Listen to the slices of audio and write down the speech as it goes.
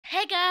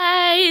Hey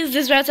guys,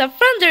 this is Razor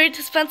from the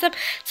Doritos Fansub.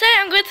 Today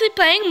I'm going to be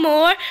playing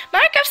more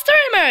Minecraft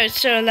Story Mode,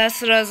 so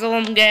let's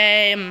resume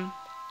game.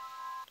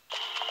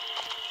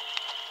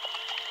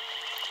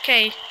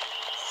 Okay.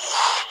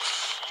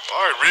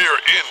 My rear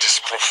end is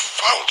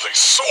profoundly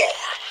sore.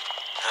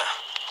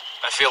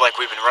 I feel like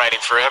we've been riding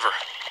forever.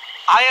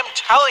 I am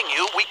telling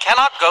you, we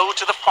cannot go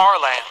to the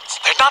far lands.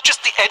 They're not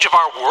just the edge of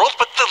our world,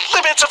 but the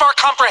limits of our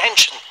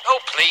comprehension. Oh,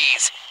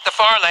 please. The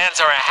far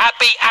lands are a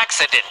happy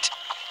accident.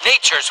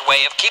 Nature's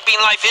way of keeping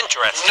life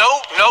interesting. No.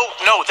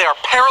 They are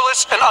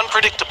perilous and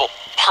unpredictable.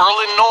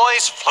 Purling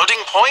noise, floating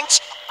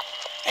points.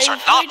 These are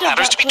not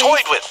matters to be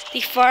toyed with.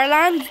 The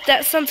Farlands?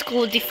 That sounds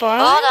cool. The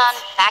Farlands? Hold on,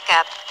 back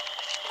up.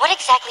 What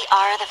exactly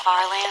are the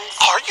Farlands?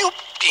 Are you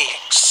being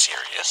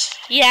serious?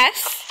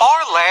 Yes. Far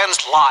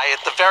lands lie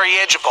at the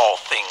very edge of all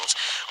things,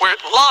 where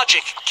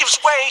logic gives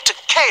way to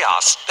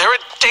chaos. They're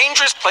a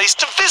dangerous place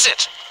to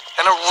visit,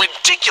 and a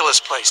ridiculous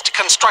place to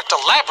construct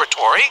a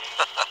laboratory.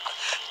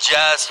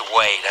 Just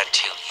wait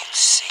until you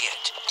see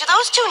it. Do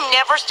those two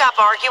never stop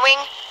arguing?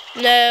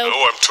 No. No,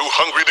 I'm too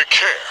hungry to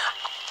care.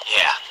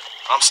 Yeah,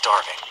 I'm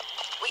starving.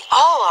 We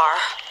all are.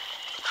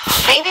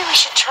 Maybe we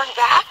should turn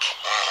back?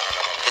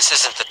 This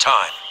isn't the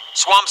time.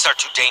 Swamps are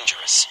too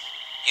dangerous.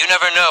 You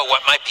never know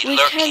what might be We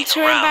lurking can't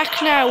turn around.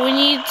 back now. We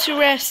need to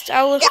rest.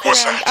 I'll look What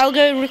was around. that? I'll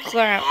go look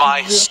around.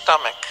 My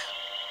stomach.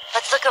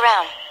 Let's look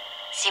around.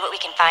 See what we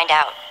can find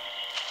out.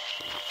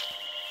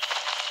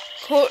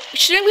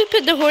 Shouldn't we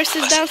put the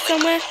horses down Listen,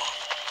 somewhere?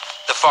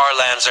 The far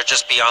lands are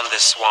just beyond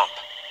this swamp.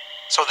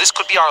 So this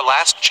could be our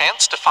last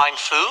chance to find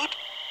food?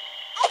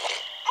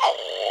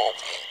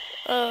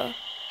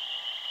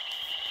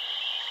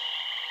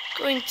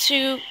 Going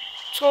to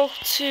talk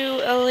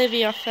to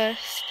Olivia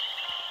first.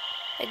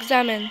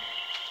 Examine.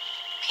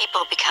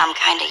 People become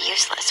kinda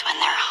useless when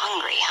they're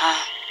hungry,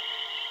 huh?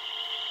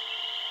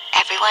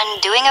 Everyone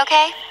doing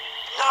okay?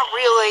 Not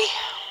really.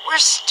 We're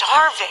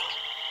starving.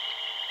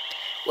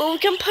 Well, we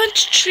can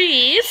punch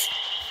trees,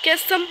 get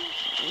some,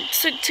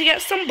 to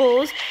get some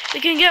balls. We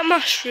can get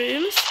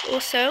mushrooms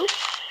also.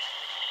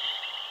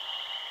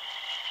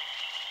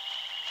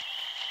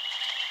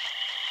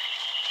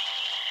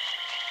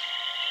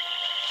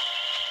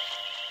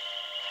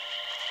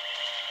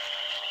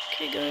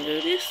 Okay, gonna go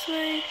this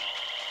way.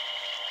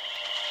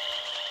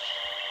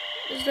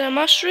 Is there a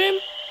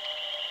mushroom?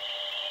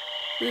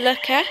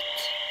 Look at.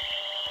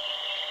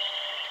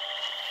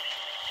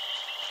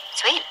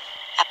 Sweet.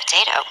 A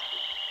potato.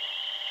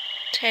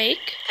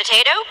 Take.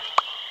 Potato?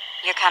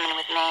 You're coming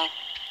with me.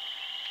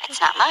 It's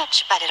not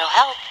much, but it'll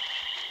help.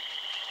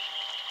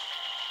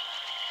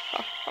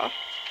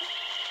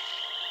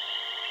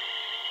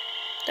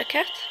 Look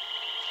at.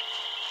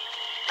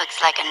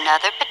 Looks like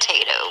another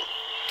potato.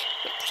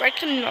 Looks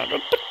like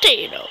another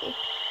potato.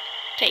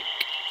 Take.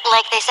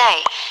 Like they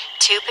say,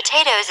 2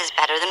 potatoes is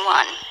better than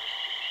 1.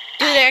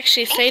 Do they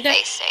actually I say think that?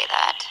 they say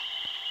that.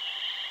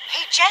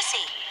 Hey,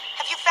 Jesse,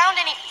 have you found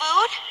any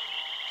food?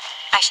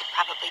 I should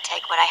probably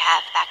take what I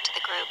have back to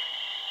the group.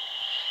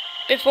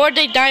 Before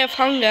they die of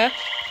hunger.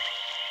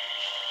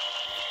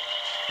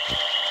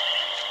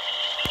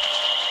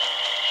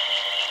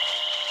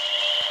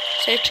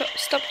 Say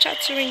stop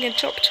chattering and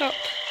chop chop.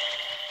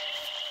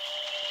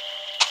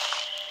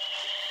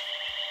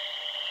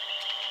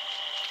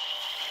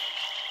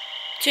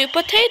 Two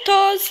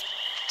potatoes.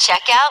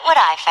 Check out what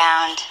I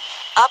found.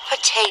 A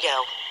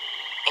potato.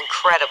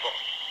 Incredible.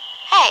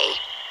 Hey,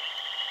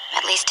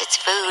 at least it's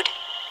food.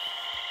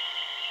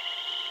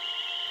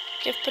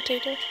 Give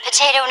potato.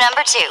 Potato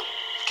number 2.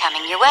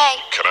 Coming your way.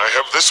 Can I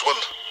have this one?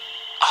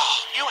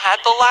 Oh, you had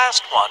the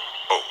last one.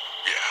 Oh,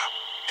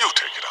 yeah. You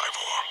take it,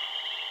 Ivor.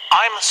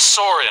 I'm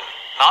Soren,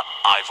 not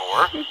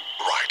Ivor.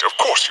 Right, of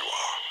course you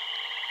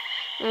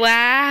are.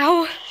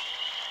 Wow.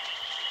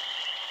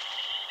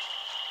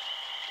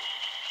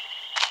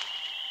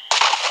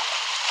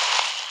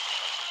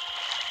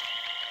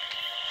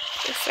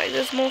 Looks like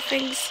there's more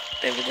things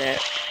over there.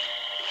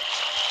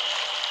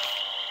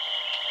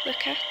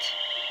 Look at.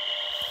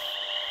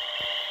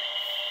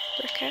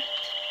 Look at.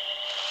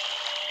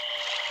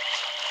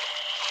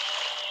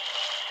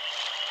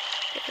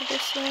 Go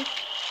this way.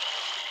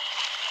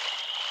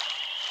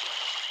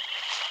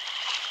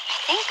 I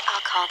think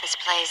I'll call this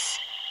place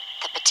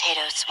the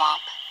Potato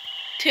Swamp.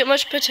 Too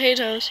much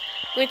potatoes.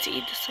 I'm going to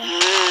eat this one.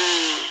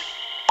 Mmm.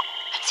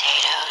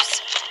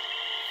 Potatoes.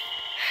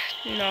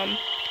 Nom.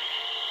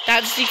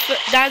 That's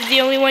the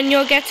only one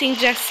you're getting,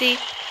 Jesse.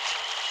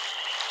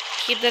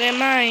 Keep that in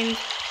mind.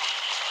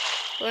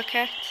 Look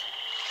at.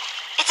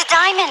 It's a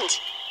diamond!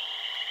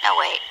 No,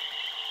 wait.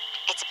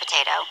 It's a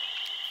potato.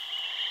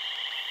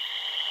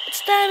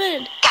 It's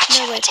diamond.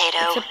 Gotcha, No, wait.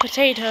 potato. It's a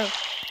potato.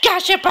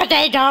 Gotcha,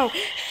 potato.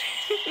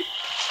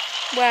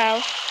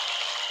 Wow.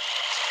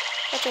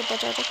 Gotcha,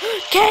 potato.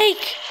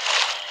 Cake.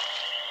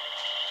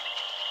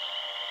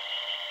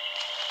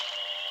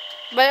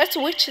 But that's a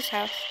witch's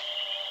house.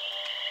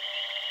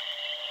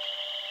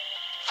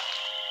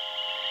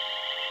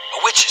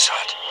 A witch's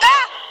hut.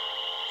 Ah!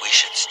 We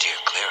should steer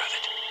clear of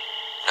it.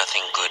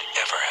 Nothing good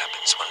ever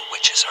happens when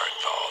witches are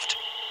involved.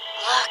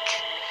 Look.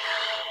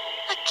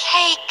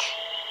 cake.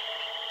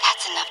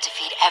 That's enough to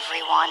feed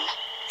everyone.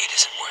 It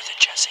isn't worth it,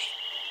 Jesse.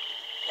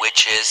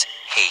 Witches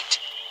hate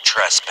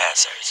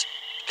trespassers.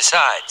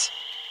 Besides,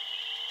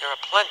 there are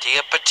plenty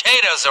of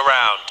potatoes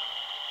around.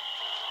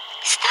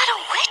 Is that a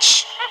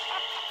witch?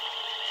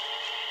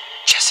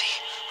 Jesse,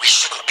 we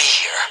shouldn't be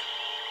here.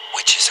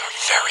 Witches are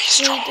very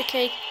strong. Read the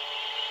cake.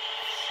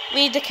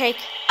 Read the cake.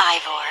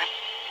 Ivor,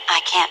 I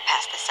can't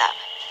pass this up.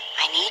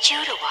 I need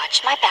you to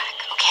watch my back,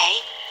 okay?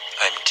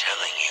 I'm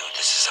telling you,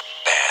 this is a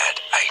bad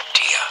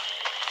idea.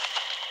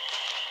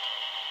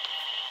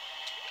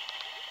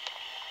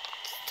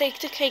 Take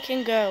the cake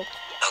and go.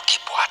 I'll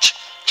keep watch.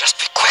 Just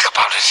be quick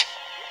about it.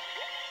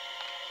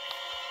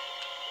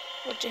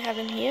 What do you have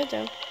in here,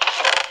 though?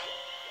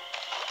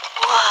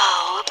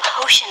 Whoa, a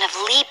potion of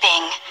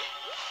leaping.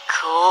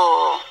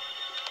 Cool.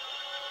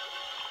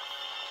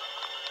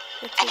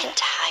 What's An in that?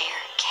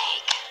 entire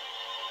cake.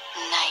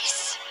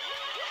 Nice.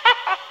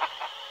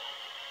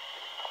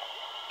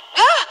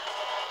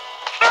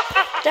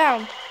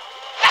 Down.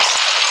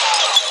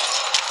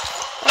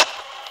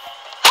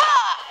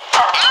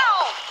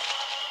 Ow!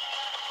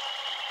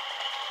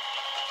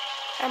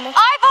 Ammo.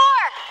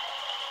 Ivor!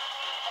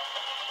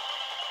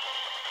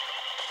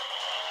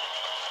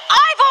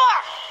 Ivor!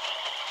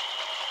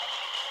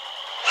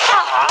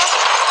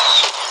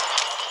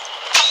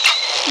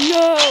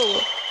 No!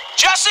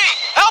 Jesse,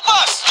 help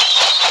us!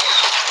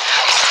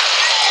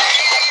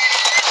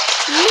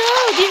 No,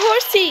 the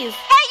horses!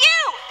 Hey,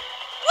 you!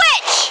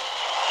 Witch!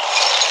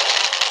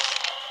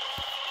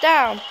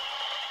 Down.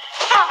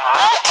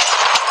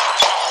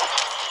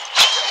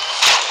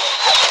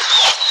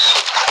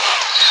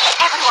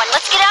 Everyone,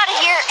 let's get out of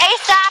here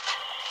ASAP!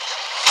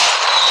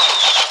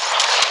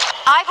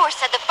 Ivor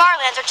said the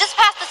Farlands are just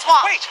past the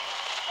swamp. Wait,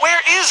 where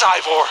is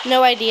Ivor?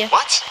 No idea.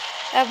 What?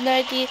 I have no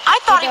idea. I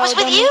thought he was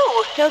Hold with on. you.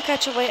 He'll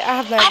catch away. I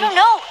have no I idea. don't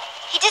know.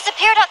 He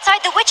disappeared outside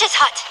the witch's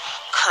hut.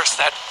 Curse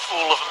that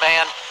fool of a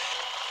man.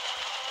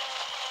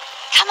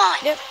 Come on.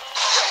 Yep.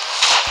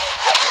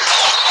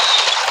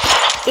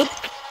 Oop.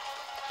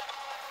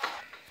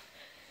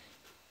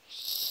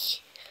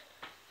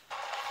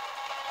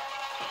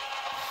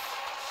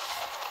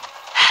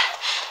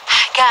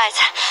 Guys,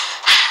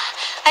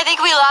 I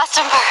think we lost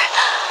him for...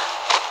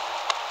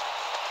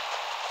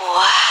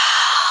 Wow.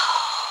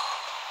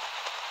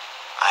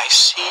 I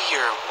see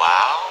your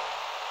wow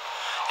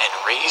and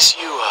raise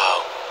you a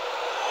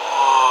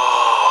whoa.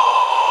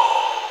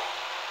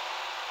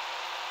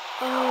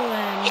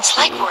 OMG. It's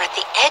like we're at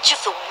the edge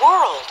of the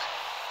world.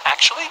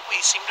 Actually,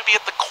 we seem to be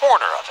at the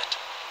corner of it.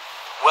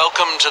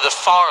 Welcome to the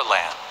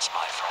Farlands,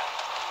 my friend.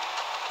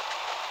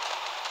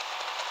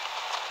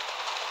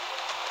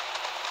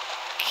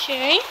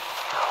 Okay.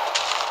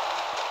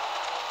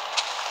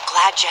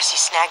 Glad Jesse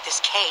snagged this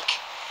cake.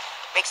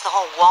 Makes the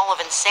whole wall of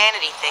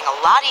insanity thing a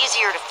lot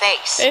easier to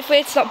face. Hopefully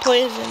it's not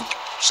poisoned.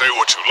 Say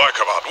what you like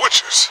about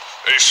witches.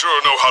 They sure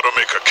know how to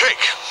make a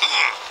cake.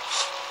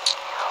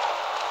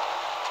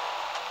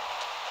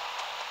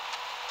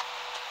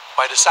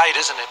 Quite a sight,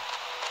 isn't it?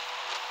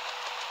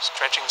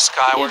 Stretching You've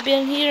skyward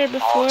been here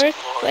before. glory.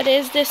 What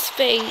is this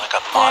fate? like a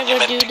Did I ever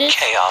monument do to this?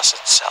 chaos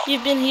itself.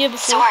 You've been here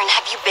before. Soren,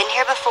 have you been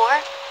here before?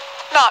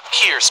 Not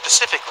here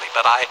specifically,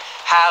 but I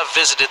have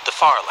visited the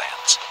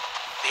Farlands.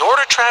 The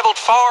Order traveled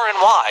far and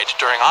wide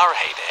during our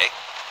heyday.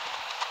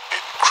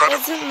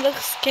 Incredible. Doesn't look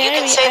scary.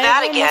 can say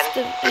that Ivor again. must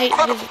have hate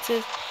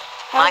visitors.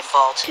 My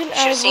fault. Can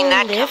Should've seen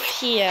Ivor that live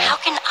coming. here? How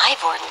can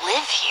Ivor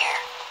live here?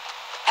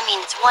 I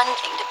mean, it's one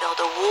thing to build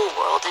a wool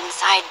world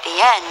inside the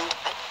end,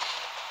 but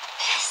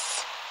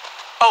this?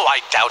 Oh,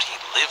 I doubt he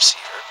lives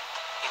here.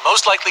 He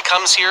most likely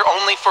comes here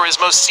only for his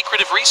most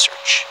secretive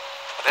research.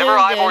 Whatever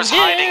Dun, dun, Ivor's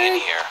hiding in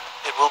dun. here,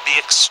 it will be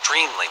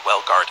extremely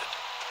well guarded.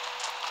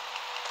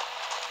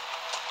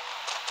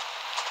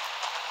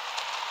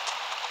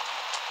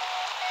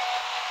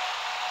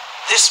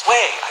 This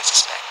way, I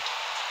suspect.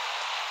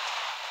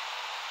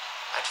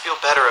 I'd feel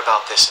better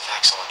about this if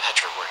Axel and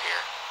Petra were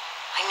here.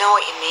 I know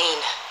what you mean.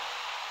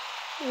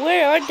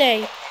 Where are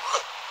they?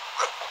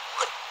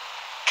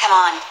 Come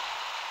on.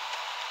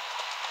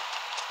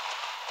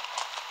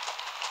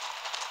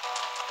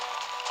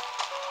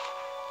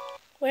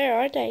 Where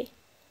are they?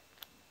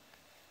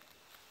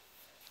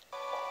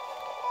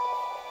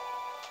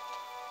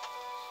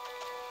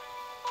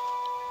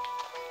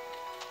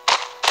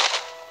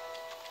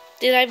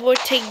 Did Ivor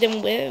take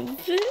them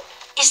with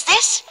Is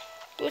this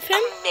him?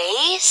 a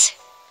maze?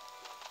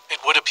 It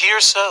would appear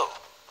so.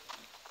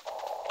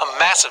 A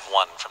massive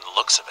one from the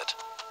looks of it.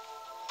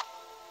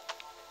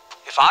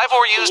 If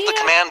Ivor used the Yeah.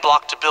 command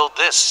block to build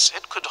this,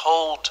 it could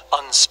hold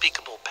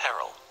unspeakable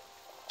peril.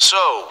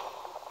 So,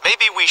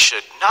 maybe we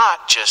should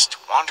not just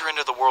wander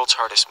into the world's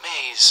hardest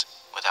maze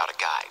without a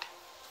guide.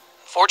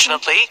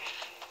 Fortunately,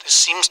 this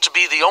seems to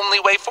be the only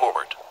way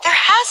forward. There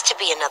has to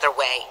be another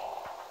way.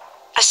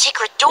 A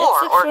secret door,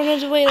 Let's look or for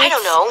another way. I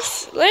don't know.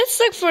 Let's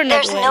look for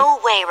another There's way. no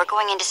way we're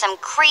going into some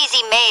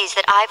crazy maze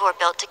that Ivor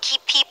built to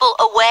keep people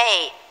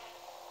away.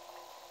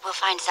 We'll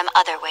find some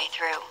other way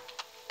through.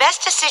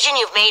 Best decision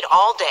you've made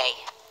all day.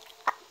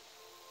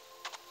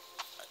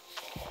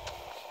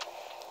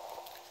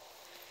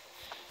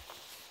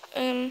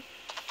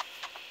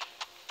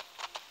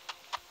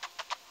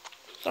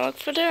 Look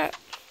for that.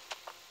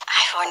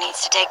 Ivor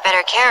needs to take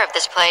better care of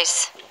this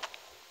place.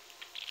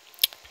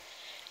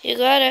 You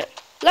got it.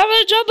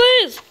 Lovely job,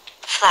 please.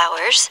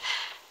 Flowers,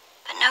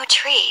 but no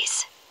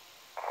trees.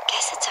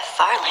 Guess it's a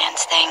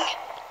Farlands thing.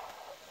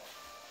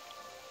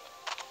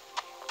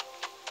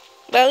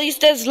 Well, at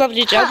least there's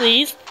lovely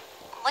jobbies.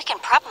 We can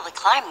probably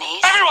climb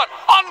these. Everyone,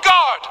 on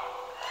guard!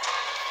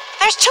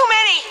 There's too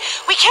many!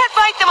 We can't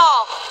fight them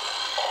all!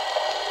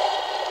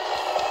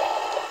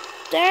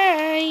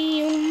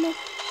 Damn.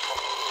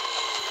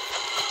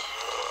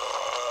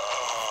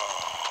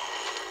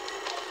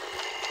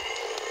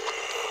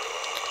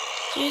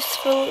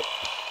 Useful.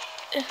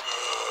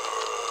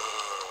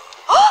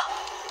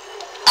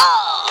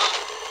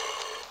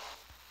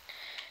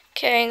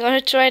 Okay, I'm gonna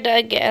try that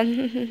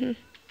again.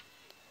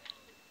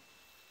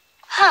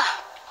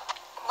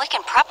 We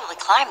can probably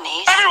climb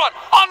these. Everyone,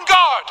 on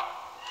guard!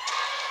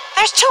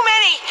 There's too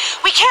many!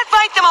 We can't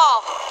fight them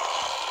all!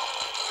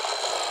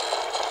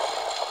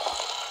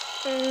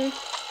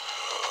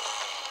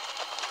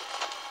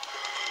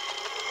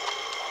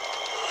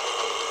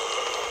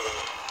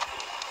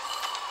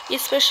 You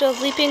special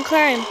leaping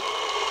climb.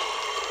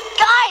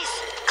 Guys!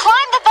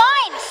 Climb the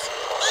vines!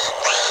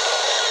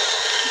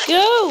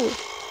 Go!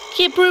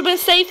 Keep Ruben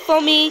safe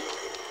for me.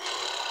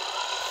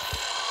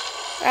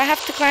 I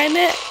have to climb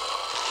it.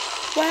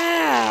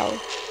 Wow.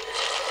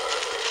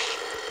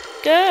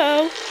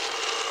 Go.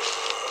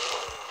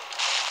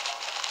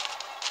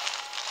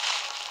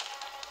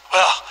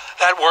 Well,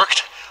 that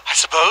worked, I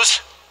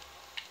suppose.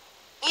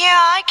 Yeah,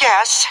 I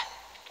guess.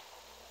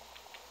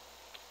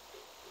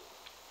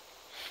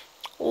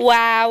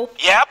 Wow.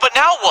 Yeah, but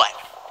now what?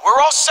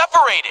 We're all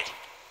separated.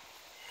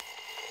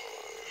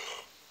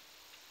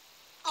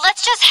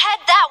 Let's just head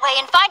that way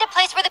and find a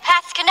place where the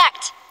paths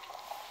connect.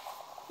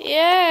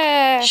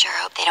 Yeah. Sure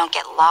hope they don't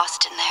get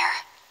lost in there.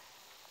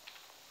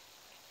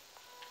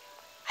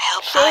 I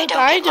hope Sure, I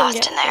don't get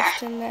lost in there.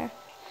 lost in there.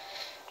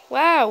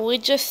 Wow, we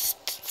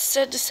just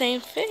said the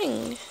same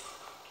thing.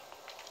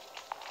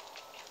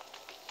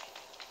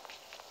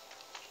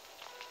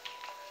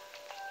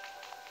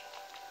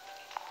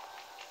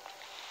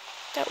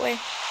 That way.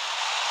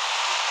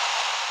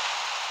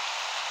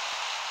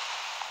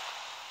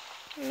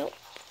 Nope.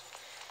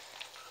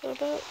 What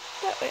about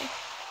that way?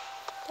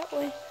 That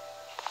way.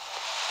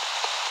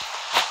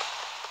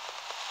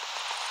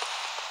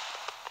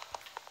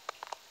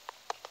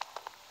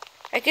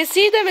 I can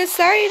see them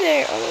inside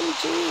there.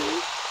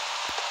 OMG.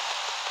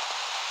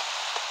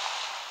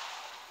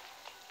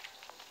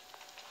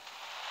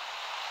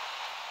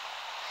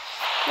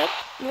 Nope.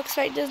 Looks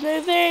like there's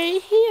nobody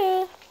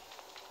here.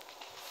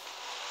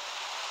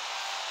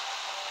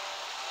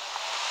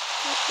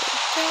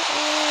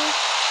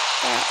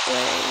 That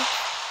way.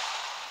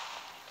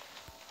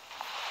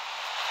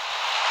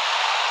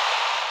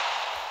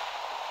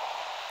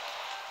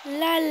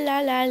 La la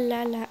la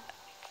la la.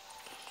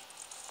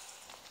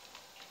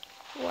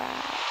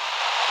 Wow.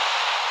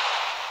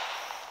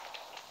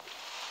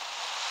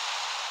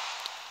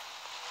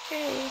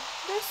 Okay,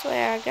 this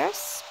way I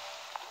guess.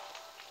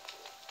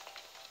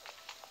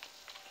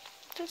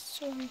 This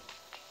one.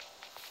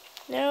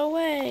 No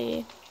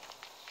way.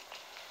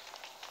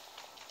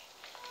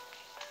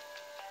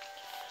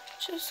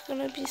 Just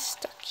gonna be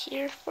stuck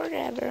here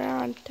forever,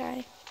 aren't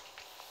I?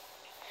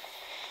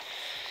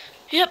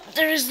 Yep,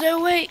 there is no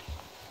way.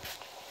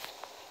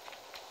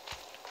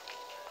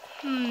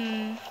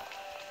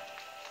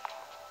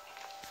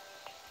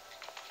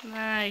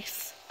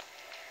 Nice.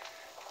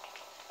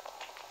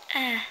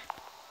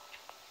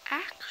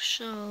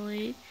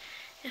 Actually,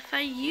 if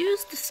I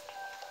use this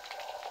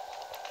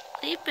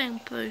sleeping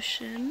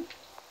potion,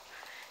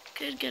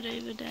 could get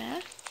over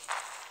there.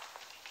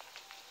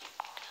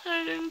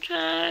 Couldn't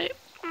I?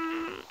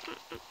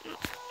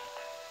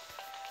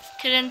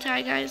 Couldn't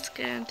I, guys?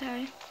 Couldn't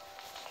I?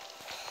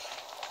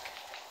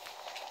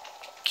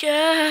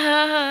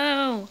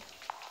 Go!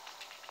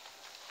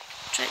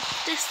 Try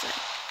this way.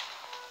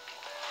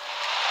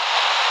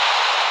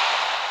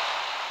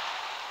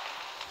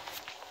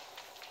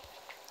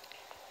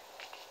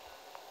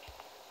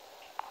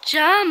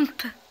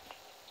 Jump!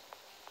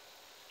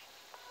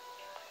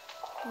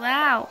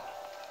 Wow.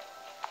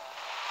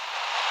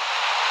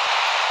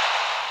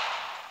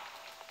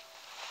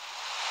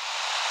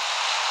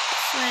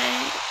 This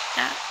way,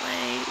 that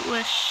way,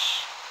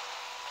 wish.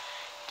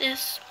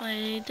 This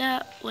way,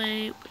 that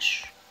way,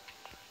 wish.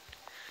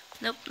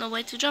 Nope, no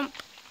way to jump.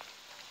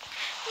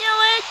 No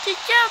way to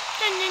jump,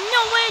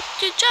 no way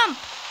to jump.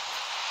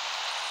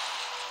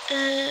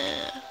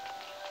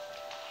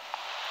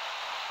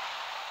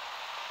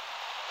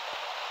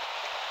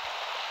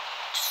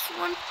 Just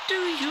want to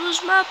use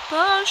my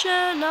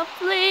potion of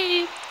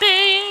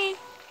leaping.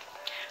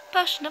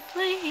 Potion of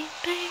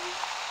leaping.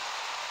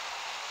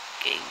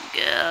 Okay,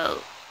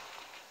 go.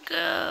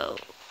 Go.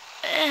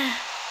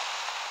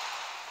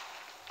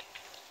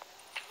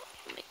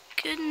 My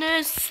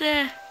goodness.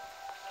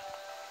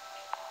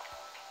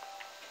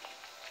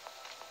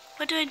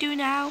 What do I do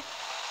now?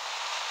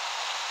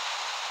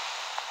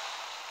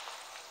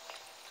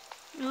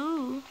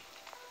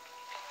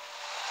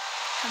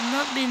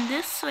 not been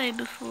this way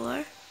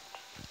before.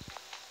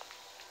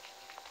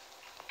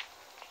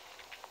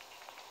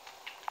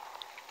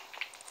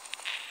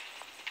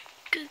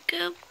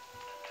 Go.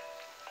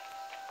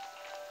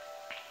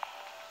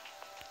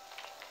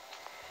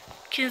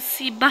 Can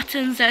see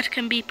buttons that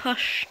can be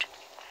pushed.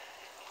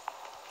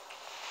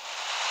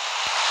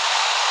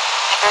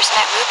 I first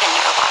met Ruben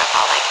near a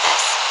waterfall like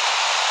this.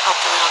 Hope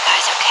the little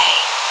guy's okay.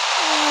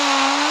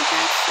 Oh,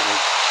 that's so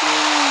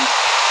cute.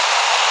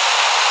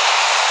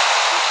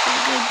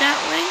 Gonna go that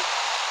way.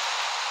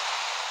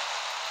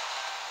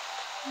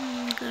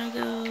 I'm gonna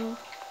go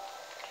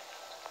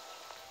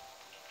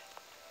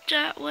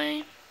that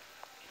way.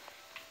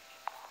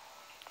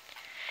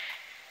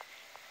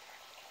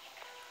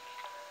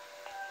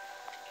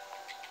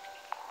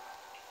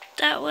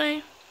 That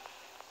way.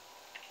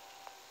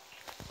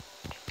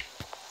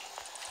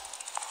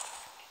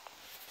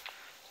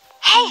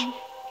 Hey,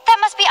 that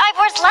must be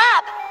Ivor's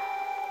lab.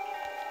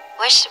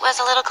 Wish it was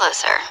a little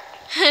closer.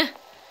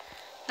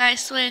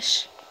 Nice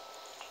wish.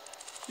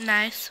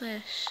 Nice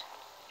wish.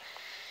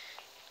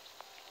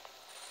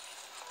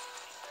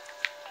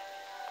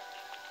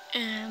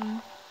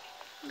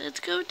 Let's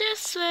go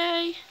this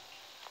way.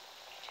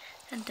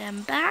 And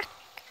then back.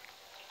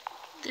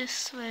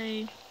 This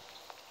way.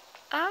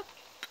 Up.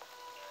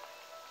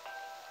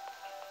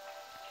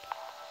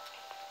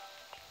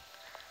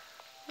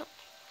 Nope.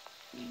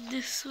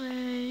 This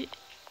way.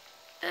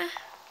 That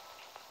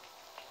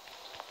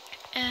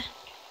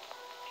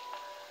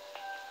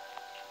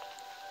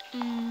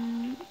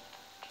way.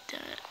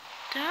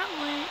 That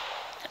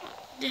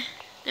one.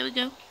 There we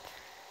go.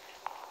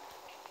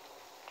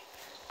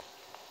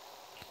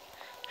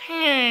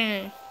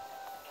 I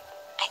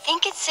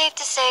think it's safe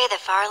to say the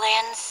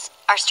Farlands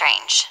are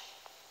strange.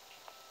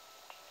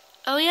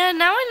 Oh yeah,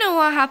 now I know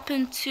what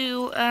happened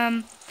to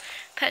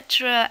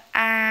Petra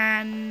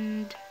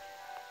and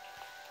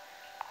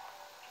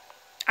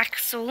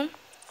Axel.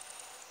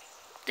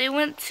 They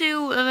went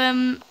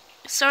to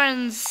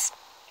Soren's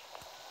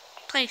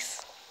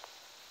place.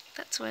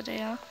 That's where they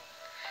are.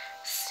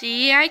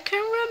 See, I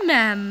can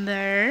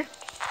remember.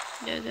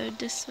 Go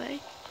this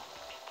way.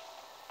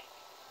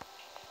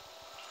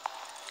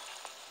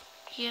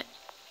 Yep.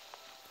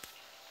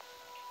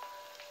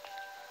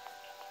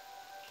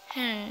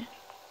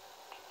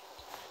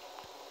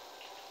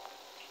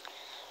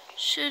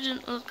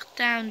 Shouldn't look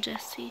down,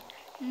 Jesse.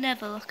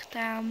 Never look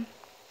down.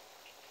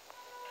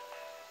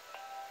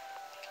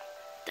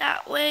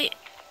 That way.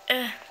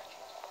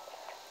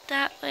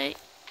 That way.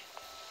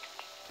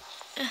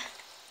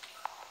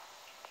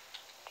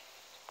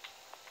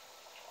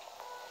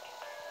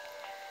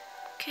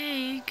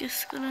 Okay,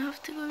 guess gonna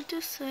have to go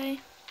this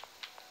way.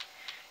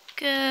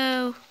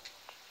 Go.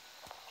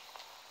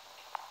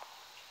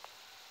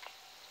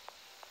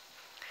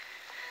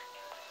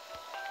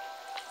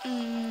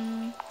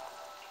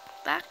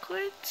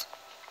 Backwards.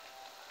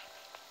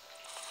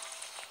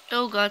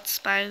 Oh god,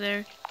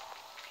 spider.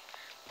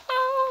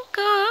 Oh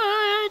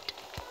god.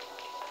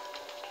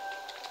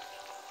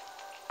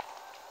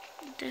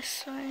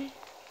 This way.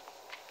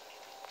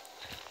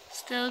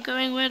 Still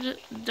going where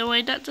the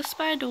way that the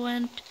spider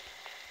went.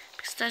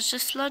 Because that's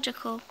just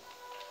logical.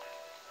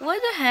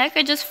 What the heck?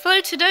 I just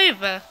floated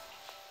over.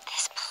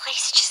 This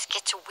place just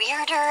gets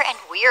weirder and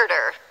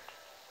weirder.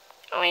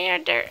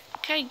 Weirder.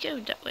 Can I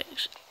go that way?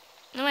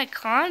 No, I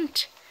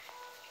can't.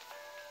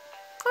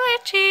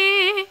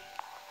 Glitchy.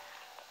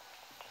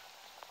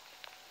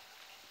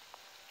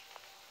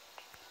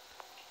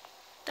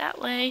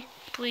 That way,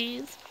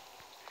 please.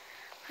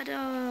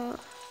 Hello.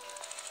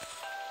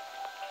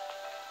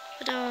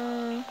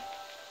 Hello.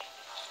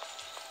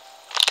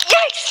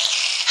 Yikes!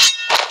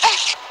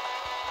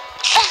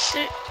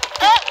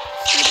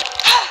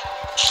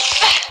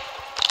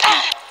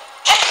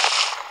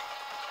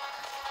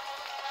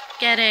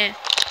 Get it.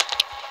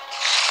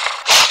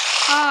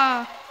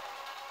 Ah.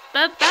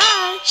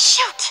 Bye-bye.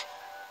 Shoot!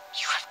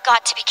 You have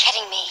got to be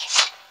kidding me.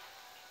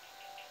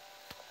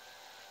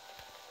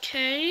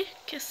 Okay,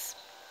 guess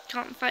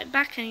can't fight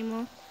back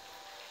anymore.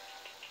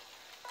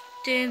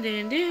 Dun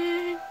dun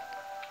dun.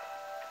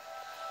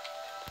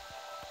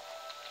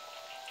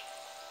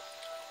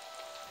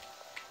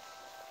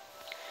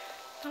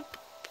 Nope.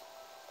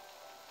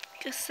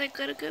 Guess I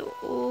gotta go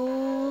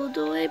all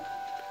the way.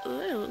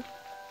 Ooh.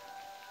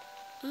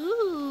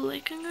 Ooh, I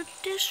can go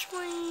this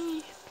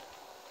way.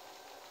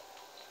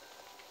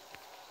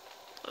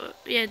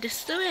 Yeah, this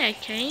is the way I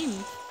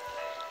came.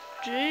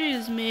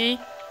 Jeez me.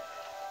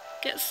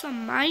 Get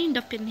some mind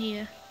up in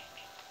here.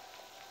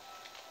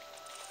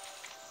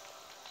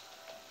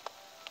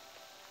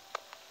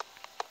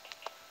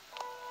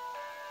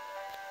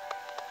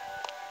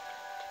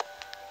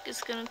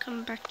 It's gonna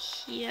come back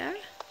here.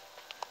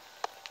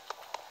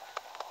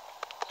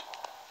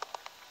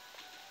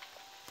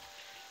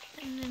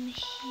 And then here.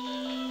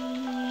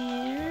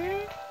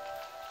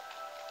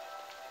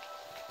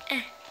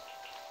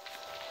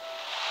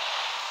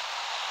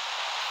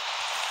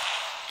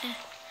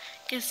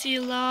 Can see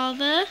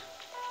lava.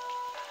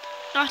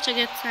 Not a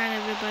good sign,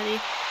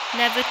 everybody.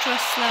 Never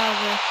trust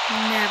lava.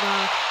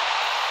 Never.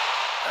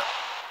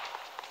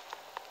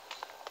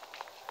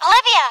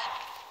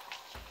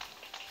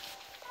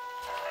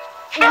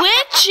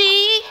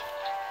 itchy.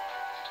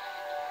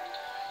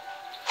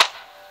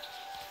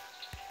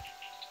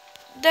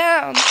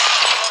 Down.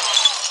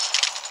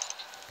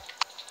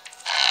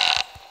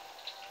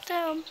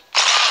 Down.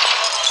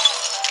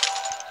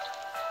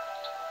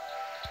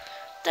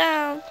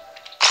 Down.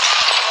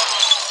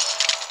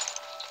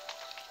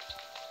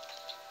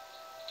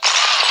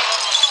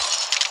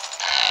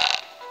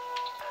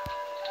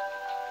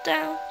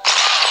 Down.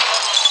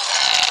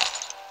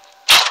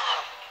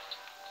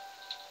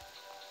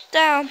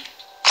 Down.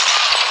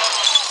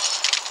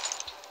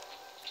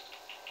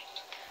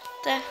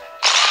 There.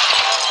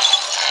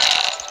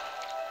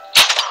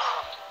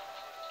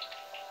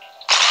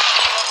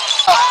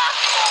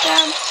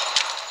 Down.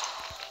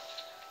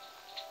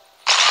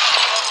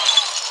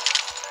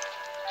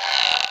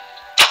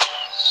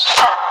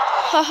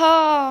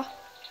 Haha.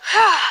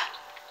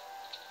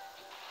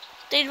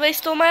 They'd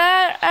waste all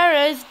my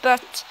arrows,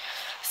 but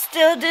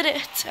still did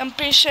it. I'm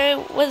pretty sure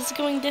it was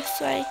going this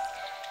way.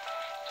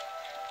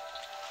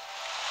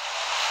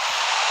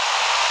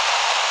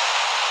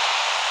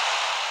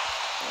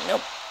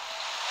 Nope.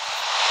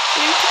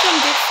 We need to come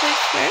this way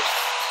first.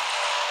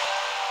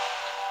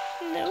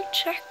 No,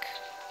 check.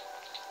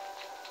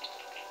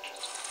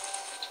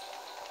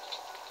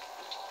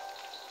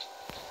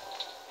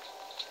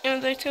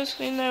 And I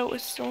totally know it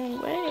was the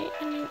wrong way.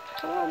 And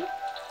come on.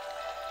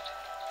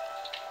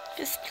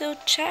 Just still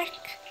check.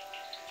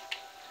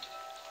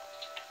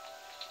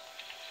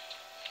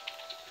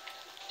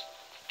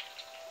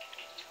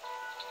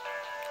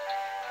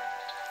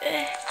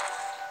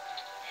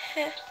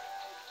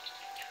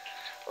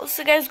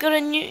 Also, guys, got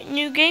a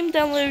new game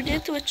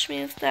downloaded, which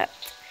means that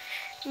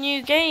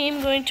new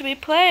game going to be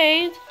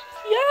played.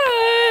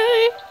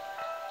 Yay!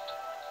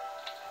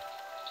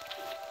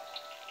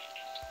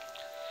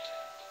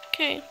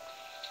 Okay.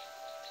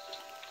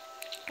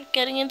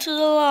 Getting into the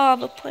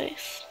lava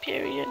place.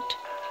 Period.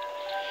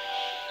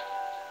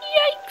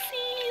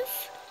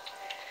 Yikesies!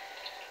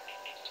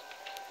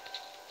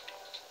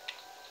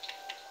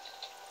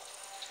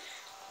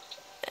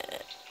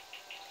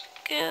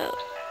 Go,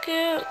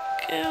 go,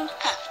 go.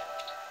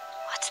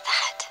 What's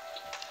that?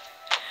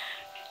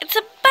 It's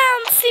a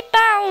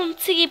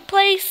bouncy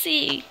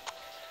placey.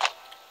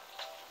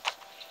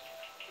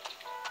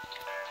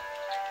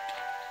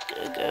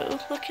 Go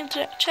look into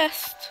that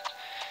chest.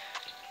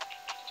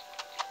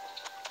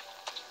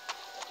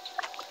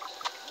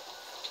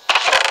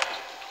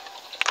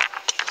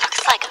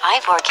 Looks like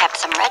Ivor kept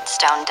some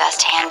redstone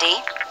dust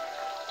handy.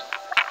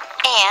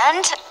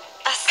 And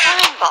a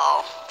slime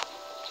ball.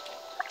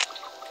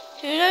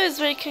 Who knows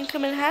where it can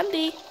come in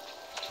handy?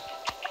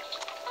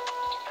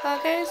 Ha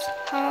guys,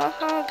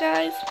 ha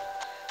guys,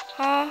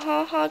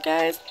 ha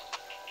guys.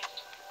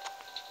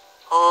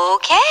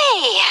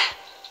 Okay.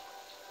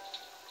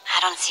 I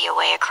don't see a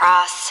way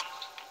across.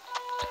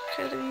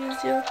 Could you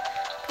use your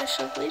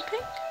special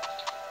leaping?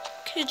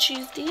 Could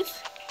use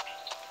these.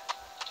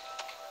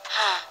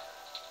 Huh.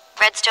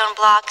 Redstone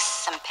blocks,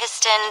 some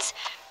pistons.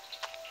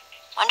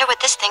 Wonder what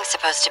this thing's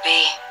supposed to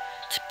be.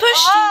 To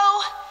push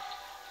Hello?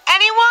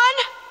 Anyone?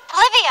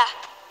 Olivia,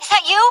 is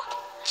that you?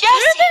 Jesse!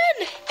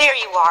 Ruben! There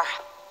you are.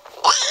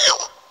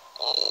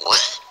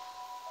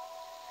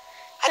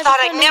 I thought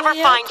I'd never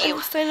find you.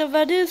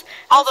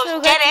 All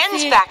those dead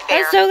ends back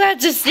there. I'm so glad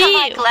to see you.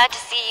 I'm glad to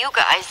see you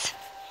guys.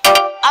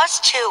 Us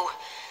too.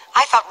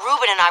 I thought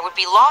Ruben and I would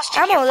be lost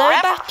in I'm here a low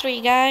forever. battery,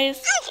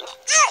 guys.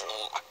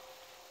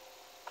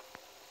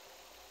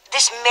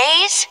 This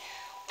maze?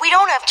 We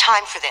don't have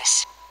time for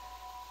this.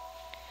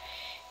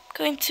 I'm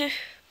going to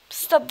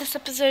stop this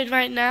episode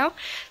right now.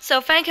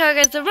 So thank you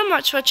guys very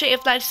much for watching. If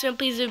you liked this video,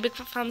 please do a big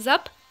thumbs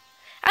up.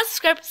 And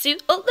subscribe to see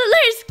all the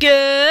latest.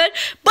 Good.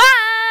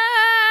 Bye.